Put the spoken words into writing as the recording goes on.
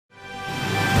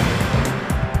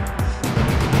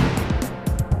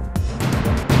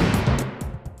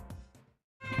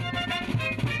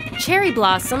cherry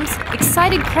blossoms,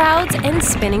 excited crowds, and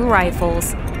spinning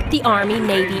rifles. The Army,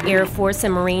 Navy, Air Force,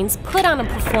 and Marines put on a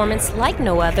performance like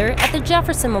no other at the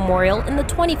Jefferson Memorial in the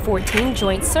 2014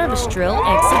 Joint Service Drill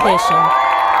Exhibition.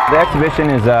 The exhibition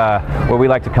is where we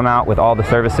like to come out with all the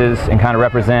services and kind of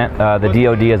represent the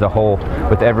DoD as a whole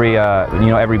with every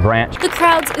branch. The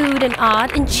crowds oohed and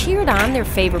awed and cheered on their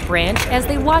favorite branch as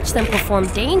they watched them perform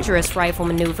dangerous rifle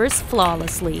maneuvers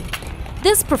flawlessly.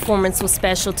 This performance was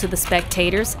special to the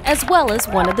spectators as well as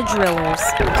one of the drillers.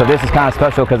 So this is kind of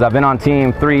special because I've been on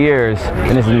team 3 years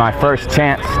and this is my first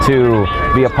chance to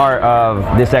be a part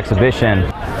of this exhibition.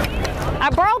 I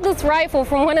borrowed this rifle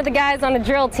from one of the guys on the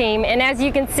drill team, and as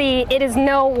you can see, it is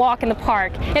no walk in the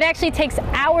park. It actually takes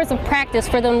hours of practice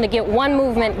for them to get one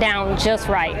movement down just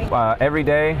right. Every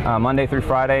day, Monday through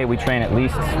Friday, we train at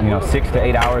least 6 to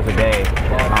 8 hours a day,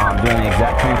 doing the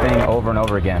exact same thing over and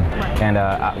over again. And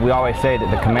we always say that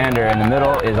the commander in the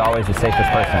middle is always the safest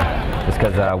person, just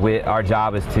because our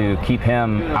job is to keep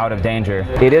him out of danger.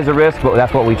 It is a risk, but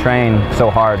that's what we train so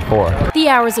hard for. The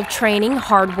hours of training,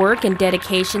 hard work, and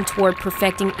dedication toward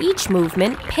perfecting each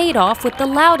movement paid off with the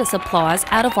loudest applause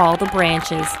out of all the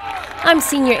branches. I'm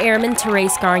Senior Airman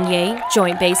Therese Garnier,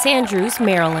 Joint Base Andrews,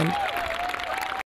 Maryland.